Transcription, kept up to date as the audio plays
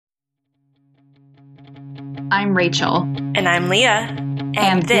I'm Rachel. And I'm Leah.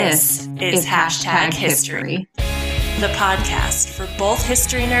 And this is Hashtag History, the podcast for both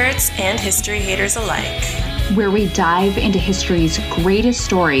history nerds and history haters alike, where we dive into history's greatest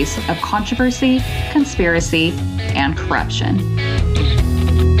stories of controversy, conspiracy, and corruption.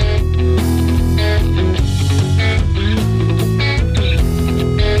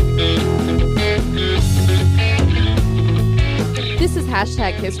 This is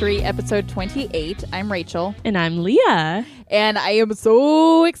Hashtag History, episode 28. I'm Rachel. And I'm Leah. And I am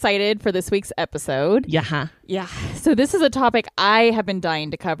so excited for this week's episode. Yeah. So this is a topic I have been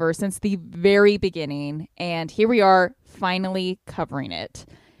dying to cover since the very beginning. And here we are finally covering it.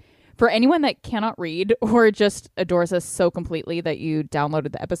 For anyone that cannot read or just adores us so completely that you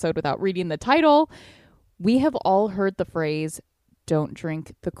downloaded the episode without reading the title, we have all heard the phrase, "Don't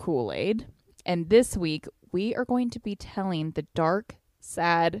drink the Kool-Aid." And this week, we are going to be telling the dark,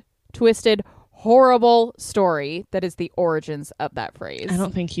 sad, twisted, horrible story that is the origins of that phrase. I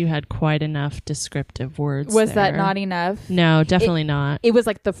don't think you had quite enough descriptive words. Was there. that not enough? No, definitely not. It was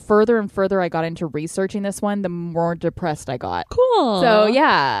like the further and further I got into researching this one, the more depressed I got. Cool. So,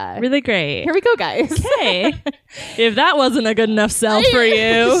 yeah. Really great. Here we go, guys. Okay. If that wasn't a good enough sell for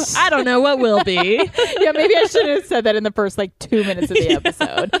you, I don't know what will be. Yeah, maybe I should have said that in the first 2 minutes of the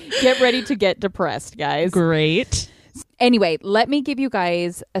episode. Get ready to get depressed, guys. Great. Anyway, let me give you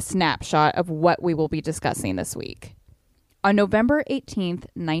guys a snapshot of what we will be discussing this week. On November 18th,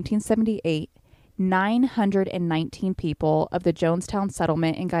 1978, 919 people of the Jonestown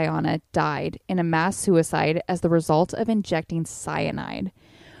settlement in Guyana died in a mass suicide as the result of injecting cyanide.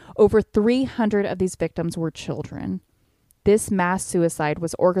 Over 300 of these victims were children. This mass suicide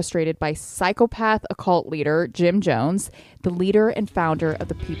was orchestrated by psychopath occult leader Jim Jones, the leader and founder of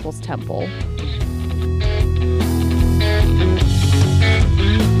the People's Temple.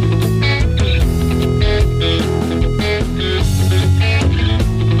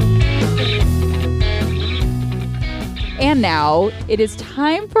 And now it is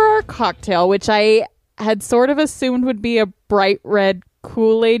time for our cocktail, which I had sort of assumed would be a bright red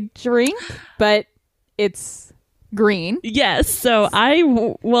Kool-Aid drink, but it's green. Yes. So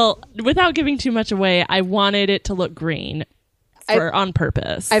without giving too much away, I wanted it to look green on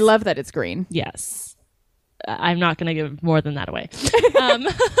purpose. I love that it's green. Yes. I'm not going to give more than that away.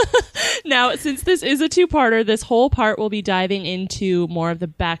 Now, since this is a two-parter, this whole part will be diving into more of the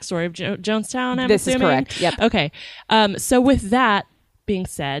backstory of Jonestown, I'm This assuming. is correct. Yep. Okay. So with that being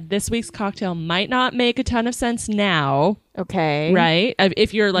said, this week's cocktail might not make a ton of sense now. Okay. Right?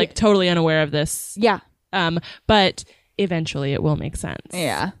 If you're totally unaware of this. Yeah. But eventually it will make sense.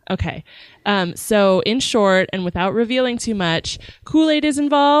 Yeah. Okay. So in short, and without revealing too much, Kool-Aid is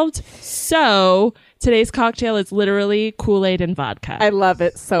involved. So today's cocktail is literally Kool-Aid and vodka. I love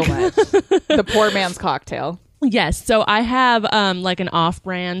it so much. The poor man's cocktail. Yes. So I have an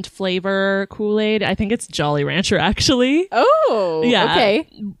off-brand flavor Kool-Aid. I think it's Jolly Rancher, actually. Oh, yeah.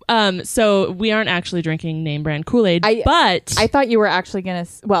 Okay. So we aren't actually drinking name brand Kool-Aid, but I thought you were actually going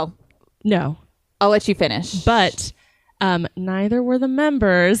to, no. I'll let you finish. But neither were the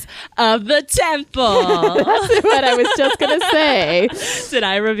members of the temple. That's what I was just going to say. Did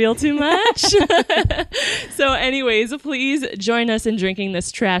I reveal too much? So anyways, please join us in drinking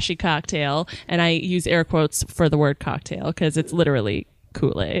this trashy cocktail. And I use air quotes for the word cocktail because it's literally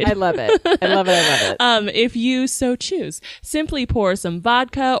Kool-Aid. I love it. I love it. If you so choose, simply pour some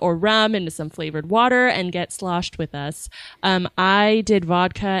vodka or rum into some flavored water and get sloshed with us. I did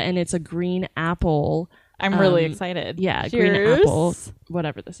vodka and it's a green apple. I'm really excited. Yeah, Cheers. green apple,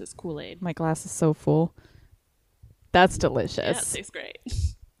 whatever this is, Kool-Aid. My glass is so full. That's delicious. Yeah, it tastes great.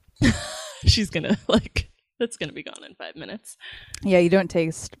 She's gonna that's gonna be gone in 5 minutes. Yeah, you don't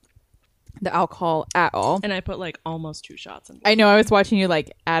taste the alcohol at all. And I put almost 2 shots in. I know. I was watching you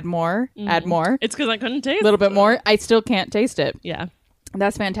add more, add more. It's because I couldn't taste a little bit more. I still can't taste it. Yeah.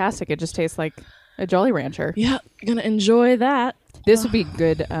 That's fantastic. It just tastes like a Jolly Rancher. Yeah, gonna enjoy that. This would be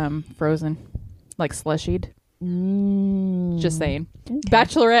good frozen. Slushied. Just saying. Okay.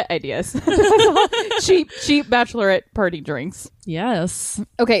 Bachelorette ideas. cheap bachelorette party drinks. Yes.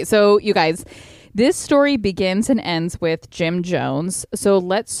 Okay, so you guys, this story begins and ends with Jim Jones. So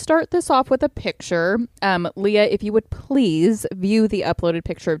let's start this off with a picture. Leah, if you would please view the uploaded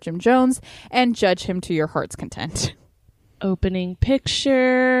picture of Jim Jones and judge him to your heart's content. Opening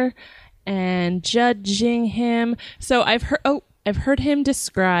picture and judging him. So I've heard him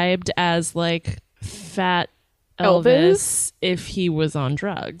described as fat Elvis if he was on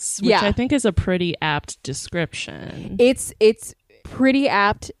drugs, which I think is a pretty apt description. It's pretty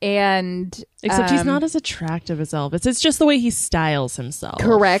apt, and Except he's not as attractive as Elvis. It's just the way he styles himself.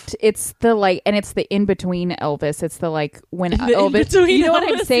 correct. It's the and it's the in between Elvis. It's the when Elvis. in-between You know what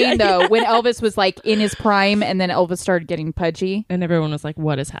I'm Elvis, saying yeah. though? When Elvis was in his prime, and then Elvis started getting pudgy. And everyone was like,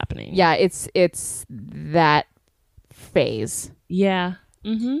 what is happening? Yeah, it's that phase. Yeah.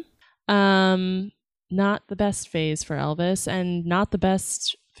 Mm-hmm. Not the best phase for Elvis, and not the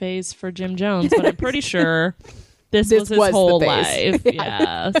best phase for Jim Jones, but I'm pretty sure this was his was the whole phase. life.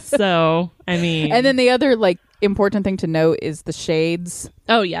 Yeah. So, I mean. And then the other important thing to note is the shades,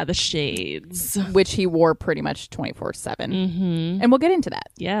 Oh, yeah, the shades. which he wore pretty much 24/7. Mm-hmm. And we'll get into that.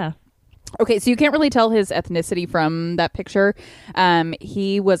 Yeah. Okay, so you can't really tell his ethnicity from that picture.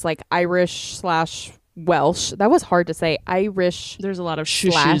 He was Irish/Welsh. That was hard to say. Irish There's a lot of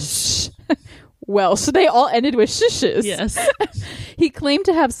shushes. Welsh. They all ended with shushes. Yes. He claimed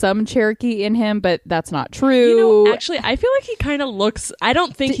to have some Cherokee in him, but that's not true. You know, actually, I feel like he kind of looks. I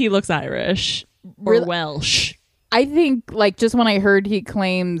don't think he looks Irish or Really? Welsh. I think just when I heard he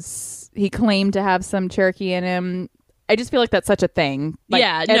claimed to have some Cherokee in him, I just feel like that's such a thing.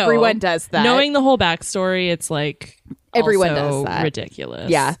 Yeah, no. everyone does that. Knowing the whole backstory, it's Everyone also does that.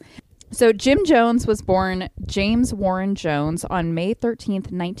 ridiculous. Yeah. So Jim Jones was born James Warren Jones on May 13th,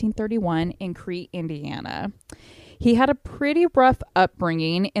 1931 in Crete, Indiana. He had a pretty rough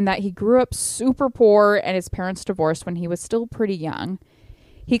upbringing in that he grew up super poor and his parents divorced when he was still pretty young.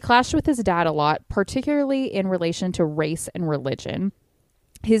 He clashed with his dad a lot, particularly in relation to race and religion.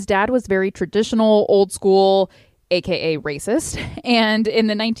 His dad was very traditional, old school, aka racist, and in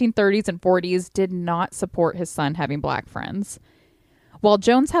the 1930s and 40s did not support his son having black friends. While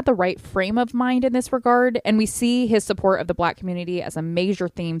Jones had the right frame of mind in this regard, and we see his support of the black community as a major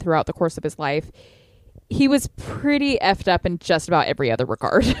theme throughout the course of his life, he was pretty effed up in just about every other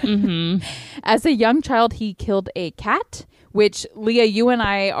regard. Mm-hmm. As a young child, he killed a cat, which, Leah, you and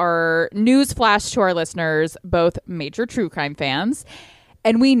I are, newsflash to our listeners, both major true crime fans.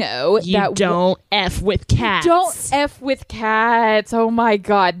 And we know You that don't F with cats. don't F with cats. Oh my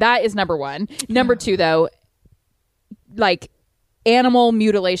God. That is number one. Number two, though, animal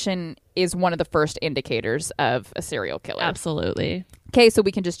mutilation is one of the first indicators of a serial killer. Absolutely. Okay, so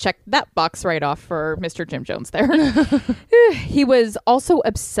we can just check that box right off for Mr. Jim Jones there. He was also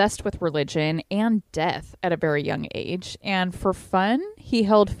obsessed with religion and death at a very young age. And for fun, he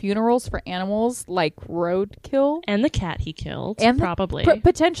held funerals for animals like roadkill. And the cat he killed, And probably.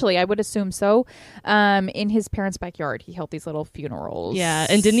 Potentially, I would assume so. In his parents' backyard, he held these little funerals. Yeah,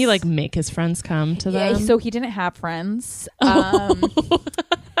 and didn't he make his friends come to them? So he didn't have friends.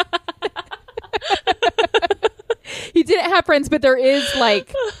 He didn't have friends, but there is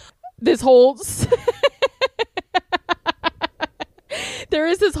this whole there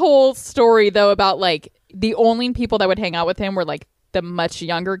is this whole story though about the only people that would hang out with him were the much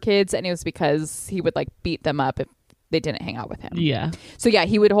younger kids, and it was because he would beat them up if they didn't hang out with him. Yeah. So yeah,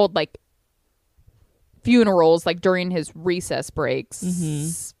 he would hold funerals during his recess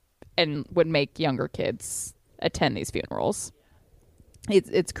breaks, and would make younger kids attend these funerals.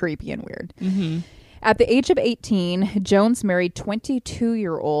 It's creepy and weird. Mm-hmm. At the age of 18, Jones married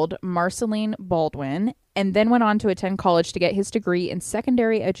 22-year-old Marceline Baldwin and then went on to attend college to get his degree in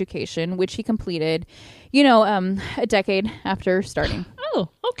secondary education, which he completed, a decade after starting. Oh,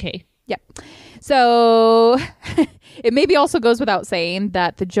 okay. Yep. So it maybe also goes without saying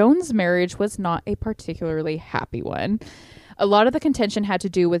that the Jones marriage was not a particularly happy one. A lot of the contention had to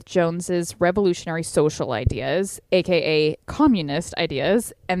do with Jones's revolutionary social ideas, aka communist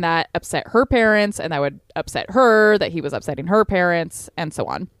ideas, and that upset her parents, and that would upset her, that he was upsetting her parents, and so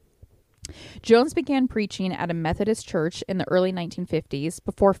on. Jones began preaching at a Methodist church in the early 1950s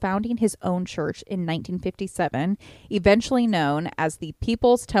before founding his own church in 1957, eventually known as the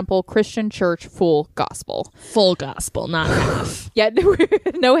People's Temple Christian Church Full Gospel. Full gospel, not half. Yeah,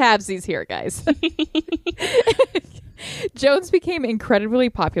 no halvesies here, guys. Jones became incredibly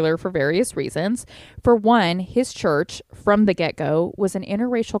popular for various reasons. For one, his church, from the get-go, was an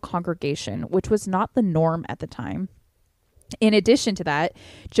interracial congregation, which was not the norm at the time. In addition to that,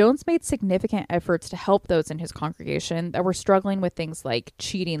 Jones made significant efforts to help those in his congregation that were struggling with things like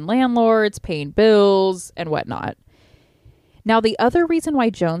cheating landlords, paying bills, and whatnot. Now, the other reason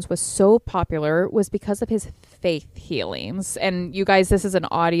why Jones was so popular was because of his faith healings. And you guys, this is an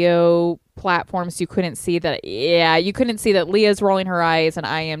audio platform, so you couldn't see that. Yeah, you couldn't see that Leah's rolling her eyes and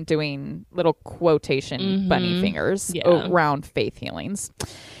I am doing little quotation bunny fingers around faith healings.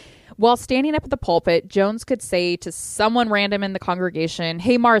 While standing up at the pulpit, Jones could say to someone random in the congregation,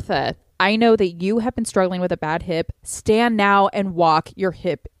 "Hey, Martha, I know that you have been struggling with a bad hip. Stand now and walk. Your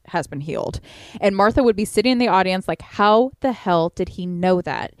hip has been healed. And Martha would be sitting in the audience like, how the hell did he know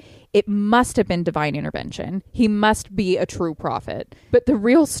that? It must have been divine intervention. He must be a true prophet. But the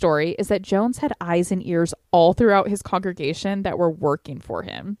real story is that Jones had eyes and ears all throughout his congregation that were working for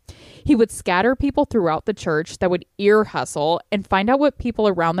him. He would scatter people throughout the church that would ear hustle and find out what people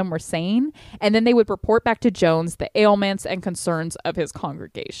around them were saying, and then they would report back to Jones the ailments and concerns of his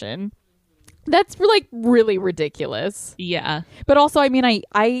congregation. That's like really ridiculous. Yeah. But also, I mean,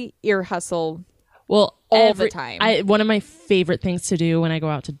 I ear hustle well all the time. One of my favorite things to do when I go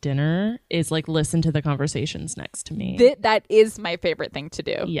out to dinner is like listen to the conversations next to me. That is my favorite thing to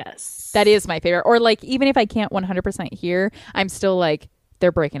do. Yes. That is my favorite. Or like, even if I can't 100% hear, I'm still like,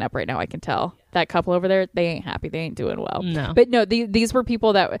 they're breaking up right now. I can tell. That couple over there, they ain't happy. They ain't doing well. No. But no, these were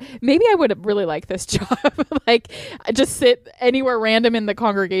people that maybe I would have really liked this job. Like, just sit anywhere random in the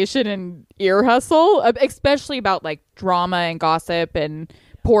congregation and ear hustle, especially about like drama and gossip and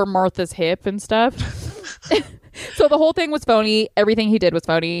poor Martha's hip and stuff. So the whole thing was phony. Everything he did was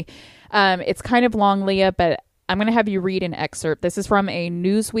phony. It's kind of long, Leah, but I'm going to have you read an excerpt. This is from a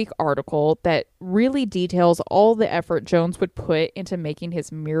Newsweek article that really details all the effort Jones would put into making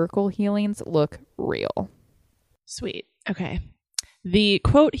his miracle healings look real. Sweet. Okay. The,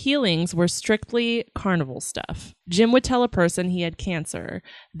 quote, healings were strictly carnival stuff. Jim would tell a person he had cancer.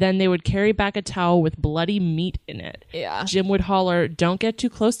 Then they would carry back a towel with bloody meat in it. Yeah. Jim would holler, "Don't get too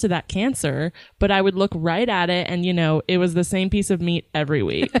close to that cancer." But I would look right at it and, it was the same piece of meat every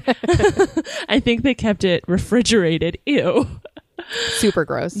week. I think they kept it refrigerated. Ew. Super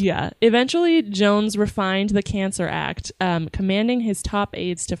gross. Yeah. Eventually, Jones refined the Cancer Act, commanding his top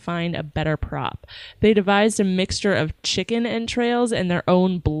aides to find a better prop. They devised a mixture of chicken entrails and their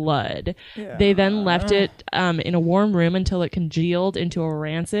own blood. Yeah. They then left it in a warm room until it congealed into a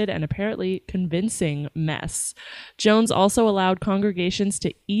rancid and apparently convincing mess. Jones also allowed congregations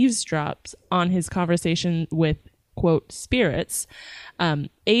to eavesdrop on his conversation with, quote, spirits,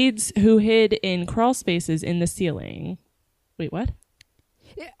 aides who hid in crawl spaces in the ceiling. Wait, what?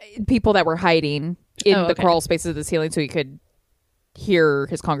 People that were hiding in the crawl spaces of the ceiling so he could hear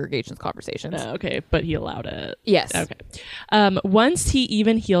his congregation's conversations. Okay, but he allowed it. Yes. Okay. Once he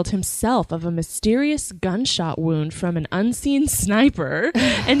even healed himself of a mysterious gunshot wound from an unseen sniper,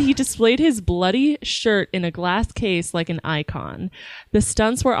 and he displayed his bloody shirt in a glass case like an icon. The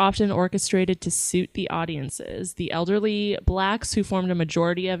stunts were often orchestrated to suit the audiences. The elderly blacks who formed a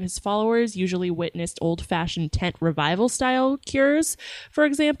majority of his followers usually witnessed old-fashioned tent revival-style cures, for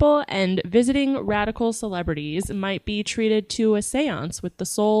example, and visiting radical celebrities might be treated to a seance with the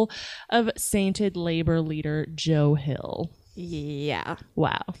soul of sainted labor leader Joe Hill. Yeah.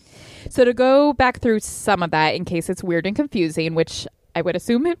 Wow. So to go back through some of that in case it's weird and confusing, which I would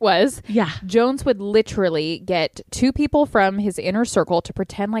assume it was. Yeah. Jones would literally get two people from his inner circle to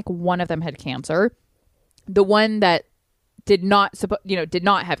pretend like one of them had cancer. The one that did not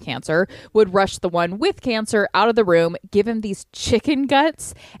have cancer would rush the one with cancer out of the room, give him these chicken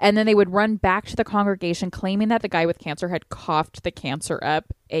guts, and then they would run back to the congregation claiming that the guy with cancer had coughed the cancer up,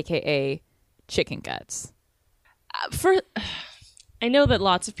 aka chicken guts. I know that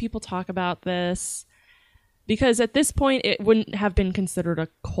lots of people talk about this because at this point it wouldn't have been considered a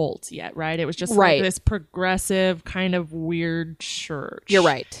cult yet, right? It was just like this progressive kind of weird church. You're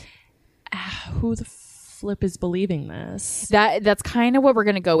right. Who the flip is believing this? That's kind of what we're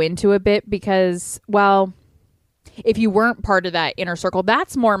going to go into a bit because, well, if you weren't part of that inner circle,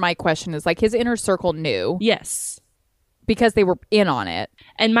 that's more my question is like his inner circle knew. Yes. Because they were in on it.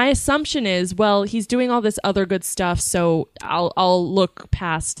 And my assumption is, well, he's doing all this other good stuff, so I'll look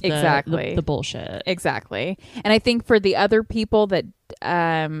past the bullshit. Exactly. And I think for the other people that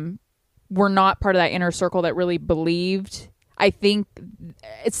were not part of that inner circle that really believed, I think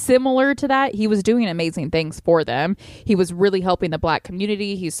it's similar to that. He was doing amazing things for them. He was really helping the Black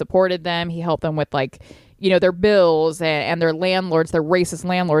community. He supported them. He helped them with their bills and their landlords, their racist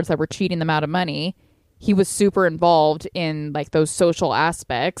landlords that were cheating them out of money. He was super involved in like those social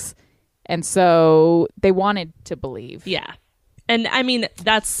aspects. And so they wanted to believe. Yeah. And I mean,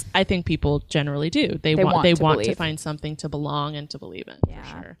 I think people generally do. They want to find something to belong and to believe in. Yeah. For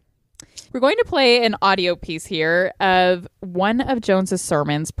sure. We're going to play an audio piece here of one of Jones's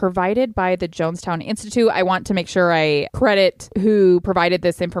sermons provided by the Jonestown Institute. I want to make sure I credit who provided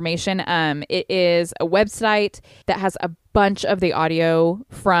this information. It is a website that has a bunch of the audio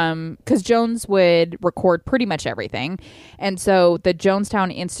because Jones would record pretty much everything. And so the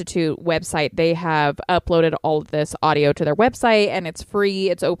Jonestown Institute website, they have uploaded all of this audio to their website, and it's free,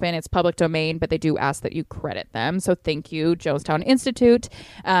 it's open, it's public domain, but they do ask that you credit them. So thank you, Jonestown Institute,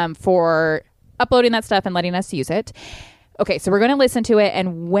 for uploading that stuff and letting us use it. Okay, so we're going to listen to it.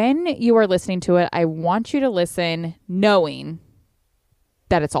 And when you are listening to it, I want you to listen knowing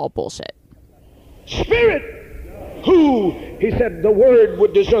that it's all bullshit. Spirit, who, he said, the Word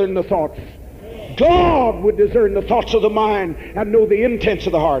would discern the thoughts. God would discern the thoughts of the mind and know the intents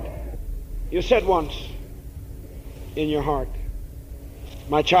of the heart. You said once in your heart,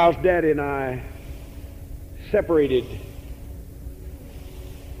 my child's daddy and I separated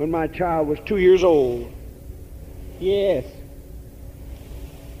when my child was 2 years old. Yes.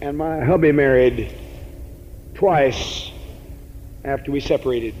 And my hubby married twice after we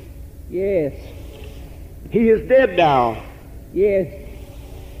separated. Yes. He is dead now. Yes.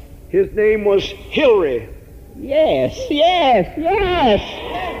 His name was Hillary. Yes, yes, yes.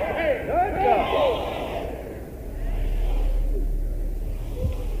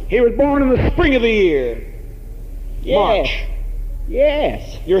 He was born in the spring of the year. Yes. March.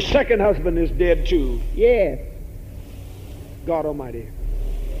 Yes. Your second husband is dead too. Yes. God Almighty.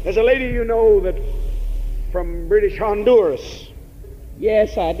 There's a lady you know that from British Honduras.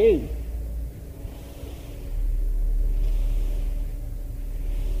 Yes, I do.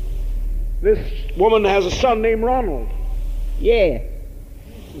 This woman has a son named Ronald. Yeah.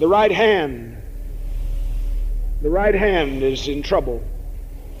 The right hand is in trouble.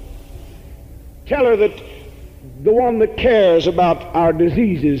 Tell her that the one that cares about our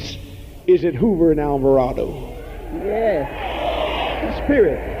diseases is at Hoover and Alvarado. Yeah.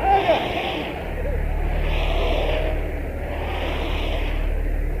 Spirit.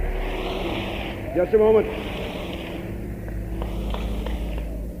 Just a moment.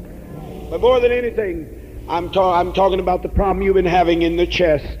 But more than anything, I'm talking about the problem you've been having in the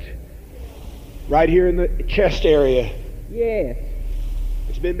chest. Right here in the chest area. Yes.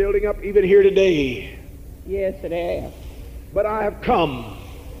 It's been building up even here today. Yes, it has. But I have come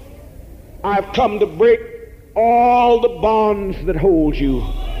to break all the bonds that hold you.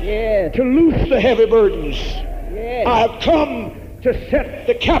 Yes. To loose the heavy burdens. Yes. I have come to set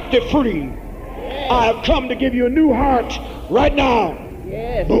the captive free. Yes. I have come to give you a new heart right now.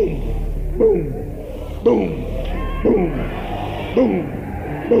 Yes. Boom, boom, boom, boom, boom,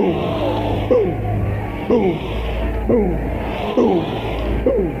 boom, boom, boom, boom, boom,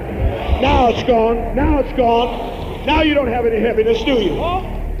 boom. Now it's gone. Now it's gone. Now you don't have any heaviness, do you?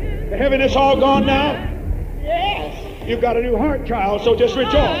 The heaviness all gone now? Yes. You've got a new heart, child, so just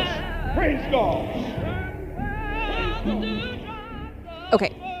rejoice. Praise God.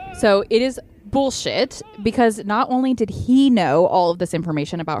 Okay, so it is bullshit because not only did he know all of this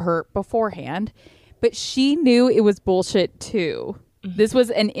information about her beforehand, but she knew it was bullshit too. This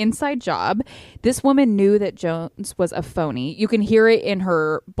was an inside job. This woman knew that Jones was a phony. You can hear it in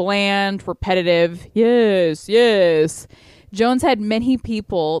her bland, repetitive, yes, yes. Jones had many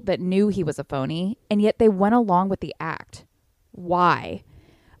people that knew he was a phony, and yet they went along with the act. Why?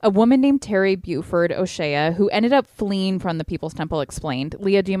 A woman named Terry Buford O'Shea, who ended up fleeing from the People's Temple, explained.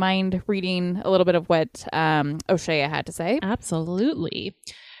 Leah, do you mind reading a little bit of what O'Shea had to say? Absolutely.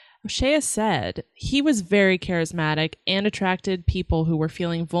 O'Shea said he was very charismatic and attracted people who were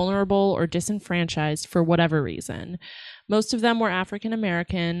feeling vulnerable or disenfranchised for whatever reason. Most of them were African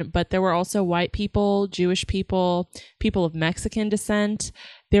American, but there were also white people, Jewish people, people of Mexican descent.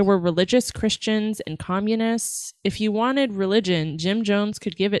 There were religious Christians and communists. If you wanted religion, Jim Jones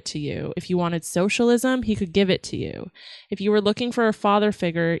could give it to you. If you wanted socialism, he could give it to you. If you were looking for a father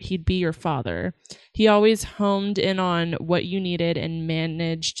figure, he'd be your father. He always homed in on what you needed and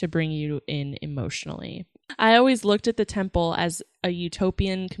managed to bring you in emotionally. I always looked at the temple as a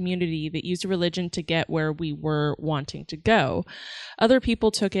utopian community that used religion to get where we were wanting to go. Other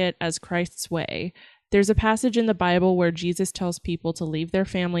people took it as Christ's way. There's a passage in the Bible where Jesus tells people to leave their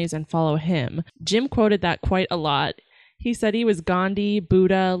families and follow him. Jim quoted that quite a lot. He said he was Gandhi,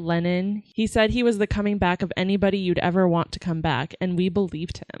 Buddha, Lenin. He said he was the coming back of anybody you'd ever want to come back, and we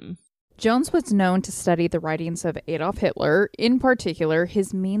believed him. Jones was known to study the writings of Adolf Hitler, in particular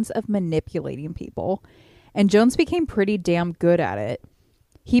his means of manipulating people. And Jones became pretty damn good at it.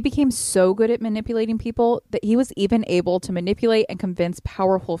 He became so good at manipulating people that he was even able to manipulate and convince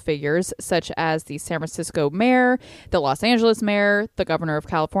powerful figures such as the San Francisco mayor, the Los Angeles mayor, the governor of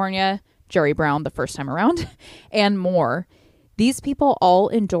California, Jerry Brown the first time around, and more. These people all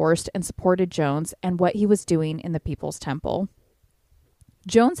endorsed and supported Jones and what he was doing in the People's Temple.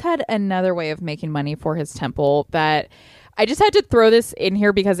 Jones had another way of making money for his temple that I just had to throw this in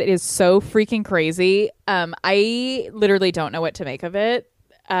here because it is so freaking crazy. I literally don't know what to make of it.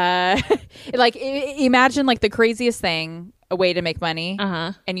 Imagine like the craziest thing, a way to make money,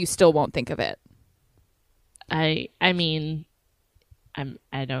 and you still won't think of it. I mean,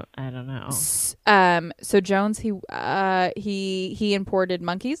 I don't know. So Jones, he imported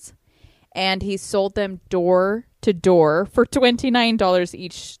monkeys, and he sold them door to door for $29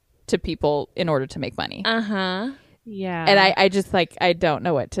 each to people in order to make money. Yeah. And I just I don't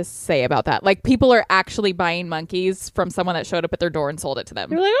know what to say about that. Like, people are actually buying monkeys from someone that showed up at their door and sold it to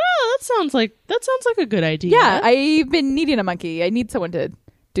them. You're like, oh, that sounds like a good idea. Yeah, I've been needing a monkey. I need someone to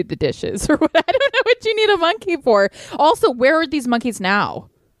do the dishes or what. I don't know what you need a monkey for. Also, where are these monkeys now?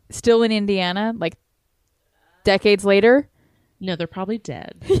 Still in Indiana, like decades later? No, they're probably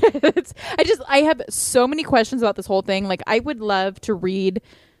dead. I have so many questions about this whole thing. Like, I would love to read,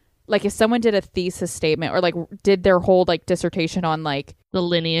 like, if someone did a thesis statement or like did their whole like dissertation on like The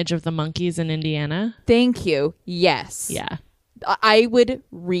lineage of the monkeys in Indiana. Thank you. Yes. Yeah. I would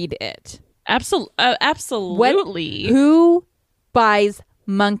read it. Absolutely. Who buys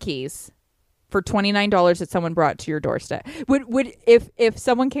monkeys for $29 that someone brought to your doorstep? Would if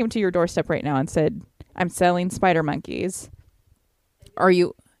someone came to your doorstep right now and said, "I'm selling spider monkeys," are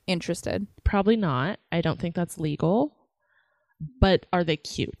you interested? Probably not. I don't think that's legal. But are they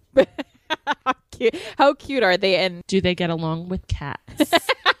cute? How cute are they? And do they get along with cats?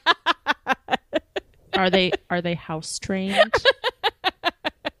 Are they house trained?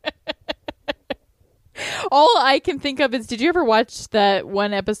 all I can think of is, did you ever watch that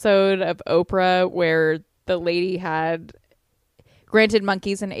one episode of Oprah where the lady had, granted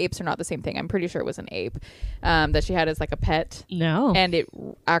monkeys and apes are not the same thing, I'm pretty sure it was an ape that she had as like a pet. No. And it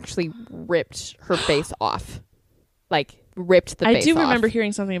actually ripped her face off. Like, ripped the face off. I do remember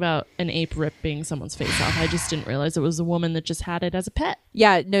hearing something about an ape ripping someone's face off. I just didn't realize it was a woman that just had it as a pet.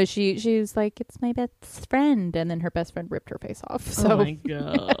 Yeah, no, she was like, "It's my best friend," and then her best friend ripped her face off. So, oh my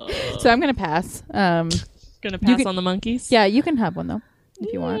god. So I'm gonna pass. Gonna pass on the monkeys? Yeah, you can have one though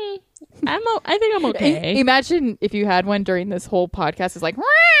if you want. I think I'm okay. Imagine if you had one during this whole podcast. It's like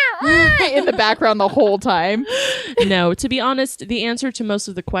in the background the whole time. No, to be honest, the answer to most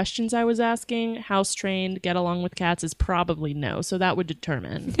of the questions I was asking, house trained, get along with cats, is probably no. So that would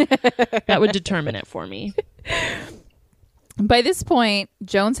determine it for me. By this point,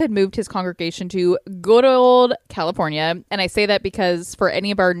 Jones had moved his congregation to good old California. And I say that because for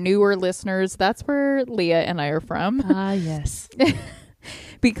any of our newer listeners, that's where Leah and I are from. Ah, yes.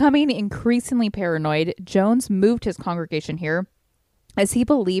 Becoming increasingly paranoid, Jones moved his congregation here as he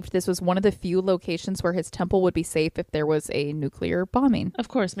believed this was one of the few locations where his temple would be safe if there was a nuclear bombing. Of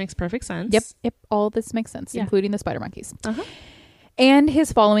course, makes perfect sense. Yep. All this makes sense, including the spider monkeys. Uh-huh. And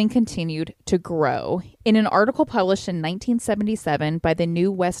his following continued to grow. In an article published in 1977 by the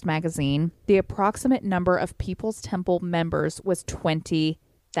New West magazine, the approximate number of People's Temple members was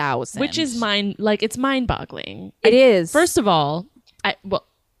 20,000. Which is it's mind-boggling. It is. First of all,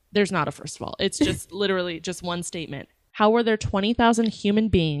 there's not a first of all. It's just literally just one statement. How were there 20,000 human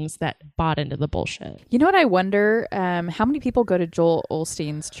beings that bought into the bullshit? You know what I wonder? How many people go to Joel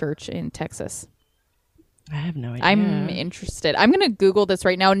Osteen's church in Texas? I have no idea. I'm interested. I'm going to Google this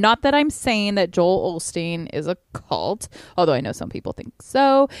right now. Not that I'm saying that Joel Osteen is a cult, although I know some people think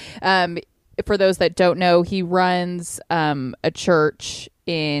so. For those that don't know, he runs a church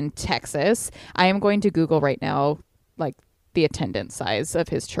in Texas. I am going to Google right now, like, the attendance size of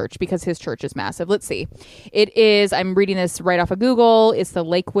his church, because his church is massive. Let's see. It is, I'm reading this right off of Google. It's the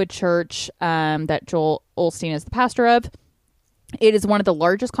Lakewood Church that Joel Osteen is the pastor of. It is one of the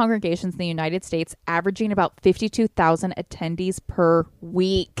largest congregations in the United States, averaging about 52,000 attendees per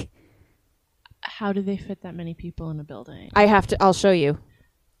week. How do they fit that many people in a building? I'll show you.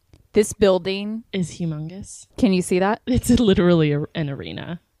 This building is humongous. Can you see that? It's literally an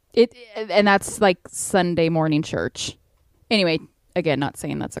arena. And that's like Sunday morning church. Anyway, again, not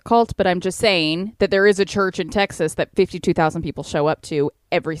saying that's a cult, but I'm just saying that there is a church in Texas that 52,000 people show up to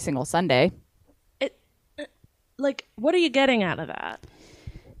every single Sunday. What are you getting out of that?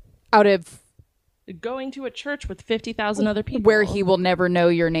 Out of going to a church with 50,000 other people. Where he will never know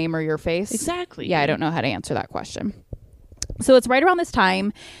your name or your face? Exactly. Yeah, I don't know how to answer that question. So it's right around this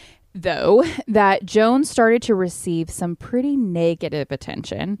time, though, that Jones started to receive some pretty negative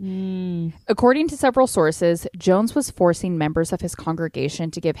attention. According to several sources, Jones was forcing members of his congregation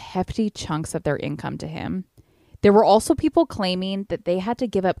to give hefty chunks of their income to him. There were also people claiming that they had to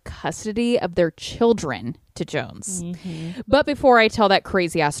give up custody of their children to Jones. Mm-hmm. But before I tell that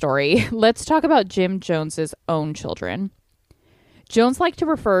crazy-ass story, let's talk about Jim Jones's own children. Jones liked to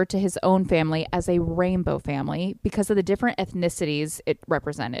refer to his own family as a rainbow family because of the different ethnicities it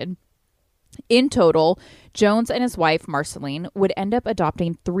represented. In total, Jones and his wife, Marceline, would end up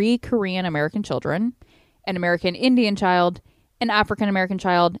adopting 3 Korean American children, an American Indian child, an African American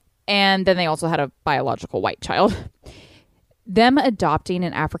child, and then they also had a biological white child. Them adopting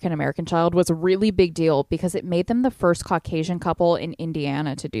an African-American child was a really big deal because it made them the first Caucasian couple in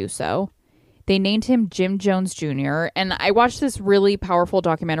Indiana to do so. They named him Jim Jones Jr. And I watched this really powerful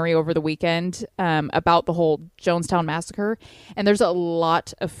documentary over the weekend about the whole Jonestown massacre. And there's a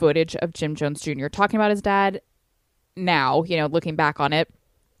lot of footage of Jim Jones Jr. talking about his dad now, you know, looking back on it.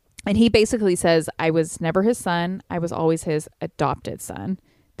 And he basically says, I was never his son. I was always his adopted son.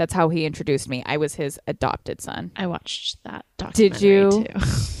 That's how he introduced me. I was his adopted son. I watched that documentary. Did you? Too.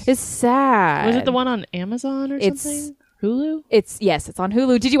 It's sad. Was it the one on Amazon or something? Hulu? It's on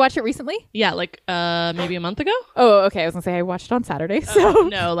Hulu. Did you watch it recently? Yeah, like maybe a month ago. Oh, okay. I was gonna say I watched it on Saturday. So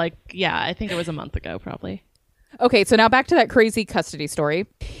No, like I think it was a month ago, probably. Okay, so now back to that crazy custody story.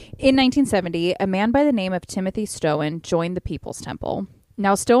 In 1970, a man by the name of Timothy Stoen joined the People's Temple.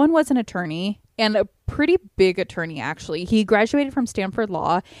 Now, Stoen was an attorney, and a pretty big attorney, actually. He graduated from Stanford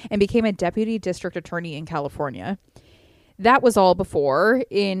Law and became a deputy district attorney in California. That was all before,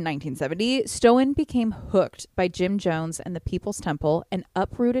 in 1970, Stoen became hooked by Jim Jones and the People's Temple and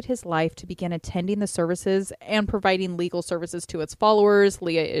uprooted his life to begin attending the services and providing legal services to its followers.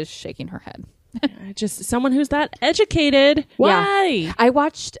 Leah is shaking her head. Just someone who's that educated. Why? Yeah. I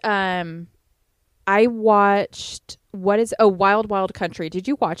watched Wild Wild Country. Did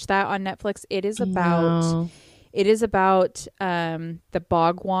you watch that on Netflix? It is about No. The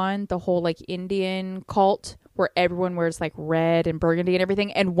Bhagwan, the whole like Indian cult where everyone wears like red and burgundy and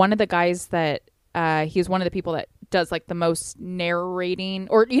everything. And one of the guys that he's one of the people that does like the most narrating,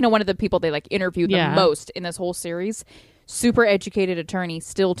 or you know, one of the people they like interview the most in this whole series. Super educated attorney,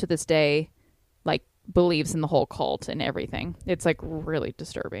 still to this day, like believes in the whole cult and everything. It's like really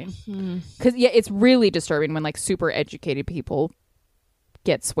disturbing. Because it's really disturbing when like super educated people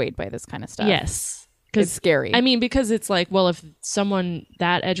get swayed by this kind of stuff. Yes. It's scary. I mean, because it's like, well, if someone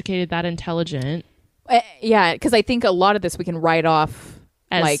that educated, that intelligent, yeah, because I think a lot of this we can write off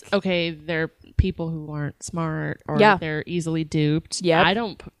as like, okay, they're people who aren't smart or they're easily duped. Yep. I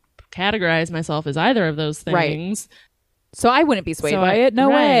don't categorize myself as either of those things. Right. So I wouldn't be swayed by it. No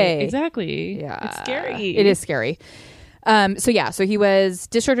way. Exactly. Yeah. It's scary. It is scary. So he was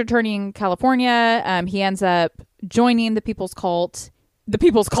district attorney in California. He ends up joining the People's Cult. The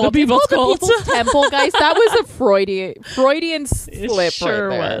People's Cult. The People's Cult. The People's Temple, guys. That was a Freudian slip sure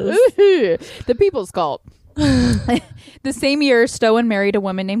right there. was. The People's Cult. The same year, Stoen married a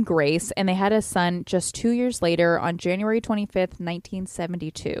woman named Grace, and they had a son just 2 years later on January 25th,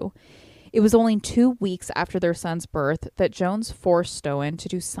 1972. It was only 2 weeks after their son's birth that Jones forced Stoen to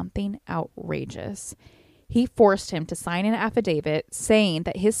do something outrageous. He forced him to sign an affidavit saying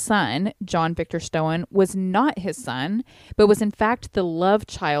that his son, John Victor Stoen, was not his son, but was in fact the love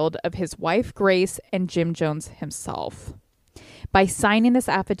child of his wife, Grace, and Jim Jones himself. By signing this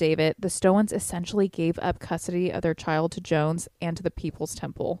affidavit, the Stoens essentially gave up custody of their child to Jones and to the People's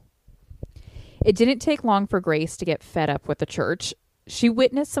Temple. It didn't take long for Grace to get fed up with the church. She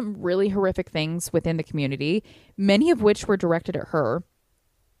witnessed some really horrific things within the community, many of which were directed at her.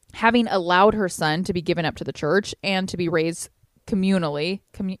 Having allowed her son to be given up to the church and to be raised communally.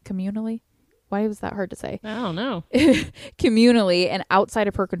 Communally? Why was that hard to say? I don't know. Communally and outside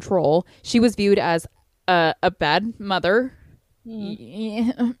of her control, she was viewed as a bad mother.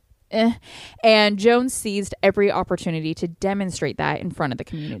 And Jones seized every opportunity to demonstrate that in front of the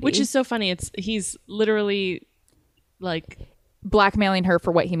community. Which is so funny. He's literally like blackmailing her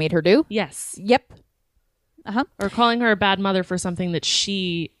for what he made her do. Yes. Yep. Or calling her a bad mother for something that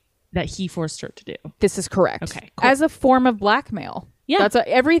he forced her to do. This is correct. Okay, cool. As a form of blackmail. Yeah.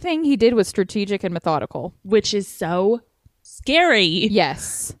 Everything he did was strategic and methodical. Which is so scary.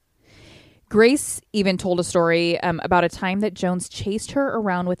 Yes. Grace even told a story about a time that Jones chased her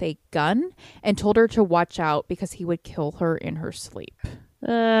around with a gun and told her to watch out because he would kill her in her sleep.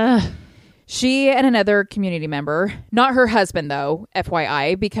 She and another community member, not her husband though,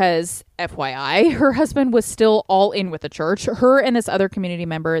 FYI, because FYI, her husband was still all in with the church. Her and this other community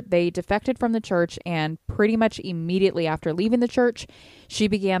member, they defected from the church, and pretty much immediately after leaving the church, she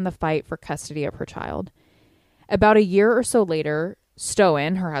began the fight for custody of her child. About a year or so later,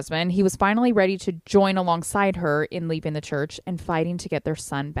 Stoen, her husband, he was finally ready to join alongside her in leaving the church and fighting to get their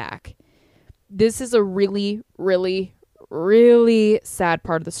son back. This is a really, really, really sad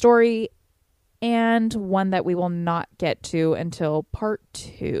part of the story, and one that we will not get to until part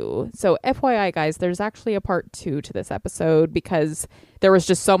 2. So FYI, guys, there's actually a part 2 to this episode because there was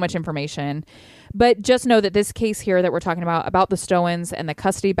just so much information. But just know that this case here that we're talking about the Stoens and the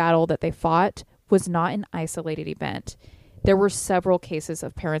custody battle that they fought, was not an isolated event. There were several cases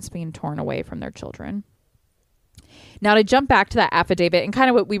of parents being torn away from their children. Now, to jump back to that affidavit and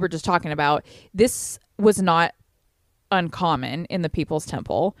kind of what we were just talking about, this was not uncommon in the People's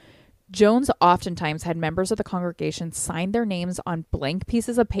Temple. Jones oftentimes had members of the congregation sign their names on blank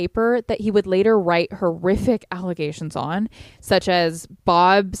pieces of paper that he would later write horrific allegations on, such as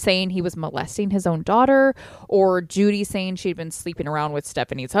Bob saying he was molesting his own daughter, or Judy saying she'd been sleeping around with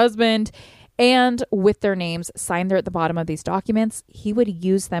Stephanie's husband. And with their names signed there at the bottom of these documents, he would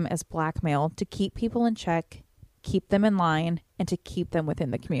use them as blackmail to keep people in check, keep them in line, and to keep them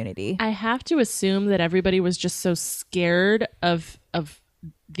within the community. I have to assume that everybody was just so scared of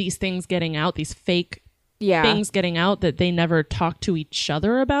these things getting out, these fake things getting out, that they never talked to each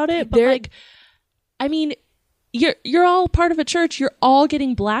other about it. But like, I mean, you're all part of a church. You're all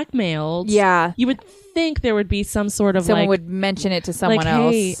getting blackmailed. Yeah. You would think there would be some sort of someone would mention it to someone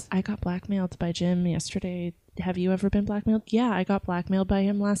else. Hey, I got blackmailed by Jim yesterday. Have you ever been blackmailed? Yeah, I got blackmailed by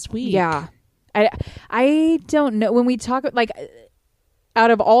him last week. Yeah. I don't know. When we talk, like,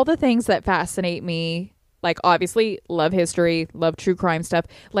 out of all the things that fascinate me, like, obviously love history, love true crime stuff,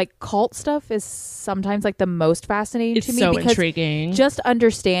 like cult stuff is sometimes like the most fascinating to me. It's so because intriguing. Just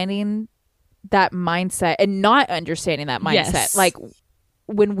understanding that mindset and not understanding that mindset. Yes. Like,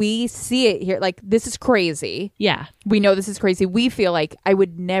 when we see it here, like, this is crazy. Yeah. We know this is crazy. We feel like I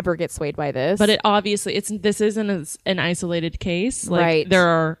would never get swayed by this. But it obviously, this isn't an isolated case. Like, right. There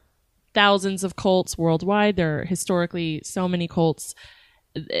are thousands of cults worldwide. There are historically so many cults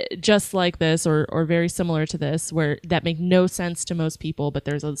just like this or very similar to this, where that make no sense to most people, but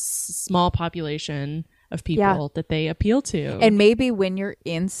there's a small population of people that they appeal to. And maybe when you're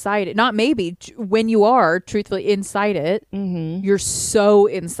inside it, not maybe, when you are truthfully inside it, you're so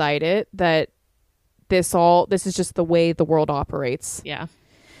inside it that this is just the way the world operates. Yeah.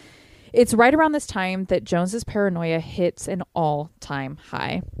 It's right around this time that Jones's paranoia hits an all-time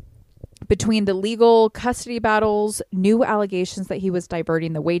high. Between the legal custody battles, new allegations that he was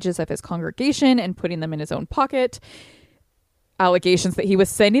diverting the wages of his congregation and putting them in his own pocket, allegations that he was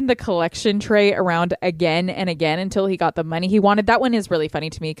sending the collection tray around again and again until he got the money he wanted. That one is really funny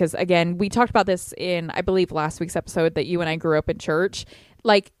to me because, again, we talked about this in, I believe, last week's episode, that you and I grew up in church.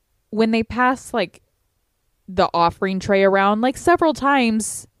 Like, when they pass, like, the offering tray around, like, several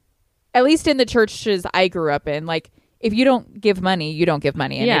times, at least in the churches I grew up in, like, if you don't give money, you don't give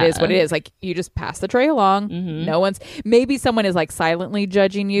money. And it is what it is. Like, you just pass the tray along. Maybe someone is like silently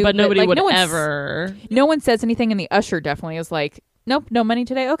judging you. But nobody like, would ever. No one says anything, and the usher definitely is like, nope, no money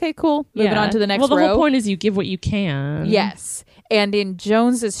today. Okay, cool. Moving on to the next row. Well, the whole point is you give what you can. Yes. And in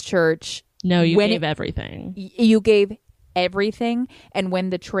Jones's church. No, you gave everything. You gave everything. And when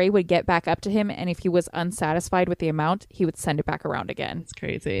the tray would get back up to him, and if he was unsatisfied with the amount, he would send it back around again. It's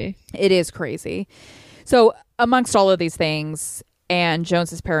crazy. It is crazy. So amongst all of these things and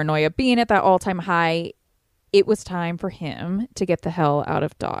Jones's paranoia being at that all-time high, it was time for him to get the hell out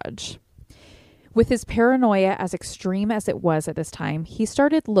of Dodge. With his paranoia as extreme as it was at this time, he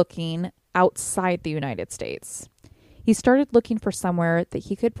started looking outside the United States. He started looking for somewhere that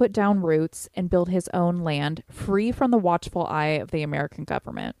he could put down roots and build his own land free from the watchful eye of the American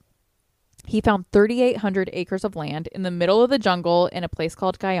government. He found 3,800 acres of land in the middle of the jungle in a place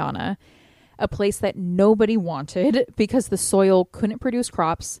called Guyana, a place that nobody wanted because the soil couldn't produce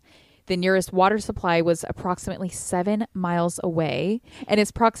crops. The nearest water supply was approximately 7 miles away, and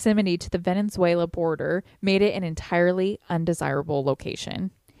its proximity to the Venezuela border made it an entirely undesirable location.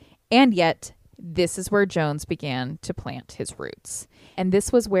 And yet, this is where Jones began to plant his roots. And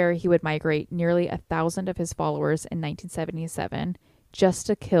this was where he would migrate nearly 1,000 of his followers in 1977, just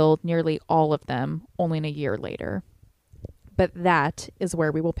to kill nearly all of them only a year later. But that is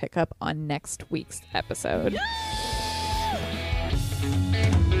where we will pick up on next week's episode.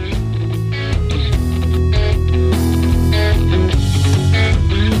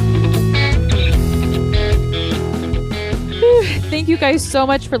 Thank you guys so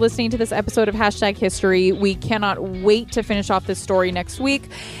much for listening to this episode of Hashtag History. We cannot wait to finish off this story next week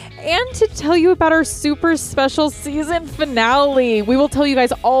and to tell you about our super special season finale. We will tell you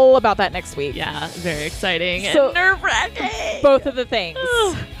guys all about that next week. Yeah, very exciting So- and nerve-wracking. Both of the things.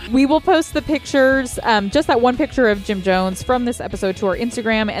 We will post the pictures, just that one picture of Jim Jones from this episode, to our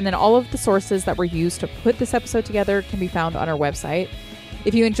Instagram, and then all of the sources that were used to put this episode together can be found on our website.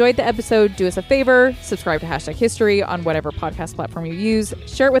 If you enjoyed the episode, do us a favor, subscribe to Hashtag History on whatever podcast platform you use,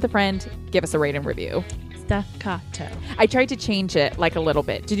 share it with a friend, give us a rate and review. Staccato. I tried to change it like a little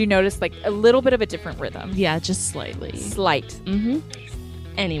bit. Did you notice like a little bit of a different rhythm? Yeah, just slightly. Slight.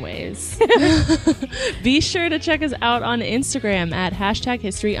 Anyways, be sure to check us out on Instagram at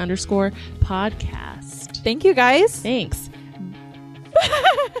 #history_podcast. Thank you guys. Thanks.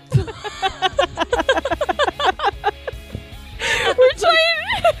 We're trying.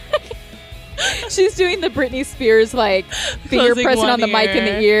 She's doing the Britney Spears, like, finger Closing pressing one on the mic in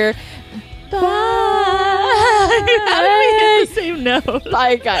the ear. ear. Bye. How did we hit the same note?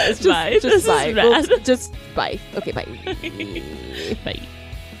 Bye, guys. Just, Bye. Just This is bye. rad. Just bye. Okay, bye. Bye.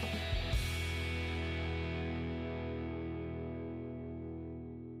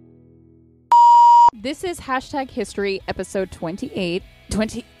 This is Hashtag History, episode 28.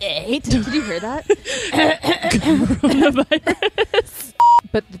 28? Did you hear that? Coronavirus.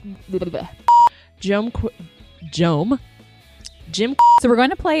 But Jim. so we're going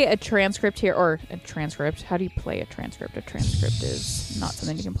to play a transcript here, or a transcript. How do you play a transcript? A transcript is not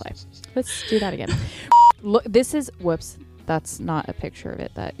something you can play. Let's do that again. Look, this is, whoops, that's not a picture of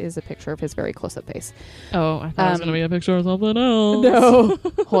it. That is a picture of his very close-up face. Oh, I thought it was going to be a picture of something else. No.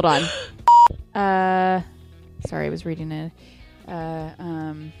 Hold on. Sorry, I was reading a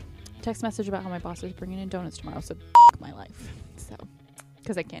text message about how my boss is bringing in donuts tomorrow, so my life. So,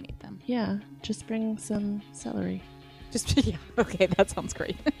 because I can't eat them. Yeah, just bring some celery. Just yeah. Okay, that sounds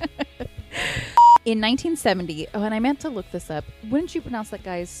great. In 1970, oh, and I meant to look this up. Wouldn't you pronounce that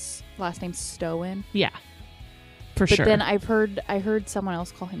guy's last name Stowen? Yeah, for But sure. then I heard someone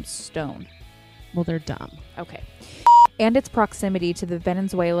else call him Stone. Well, they're dumb. Okay. And its proximity to the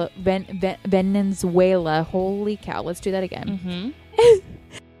Venezuela. Holy cow! Let's do that again. Mm-hmm.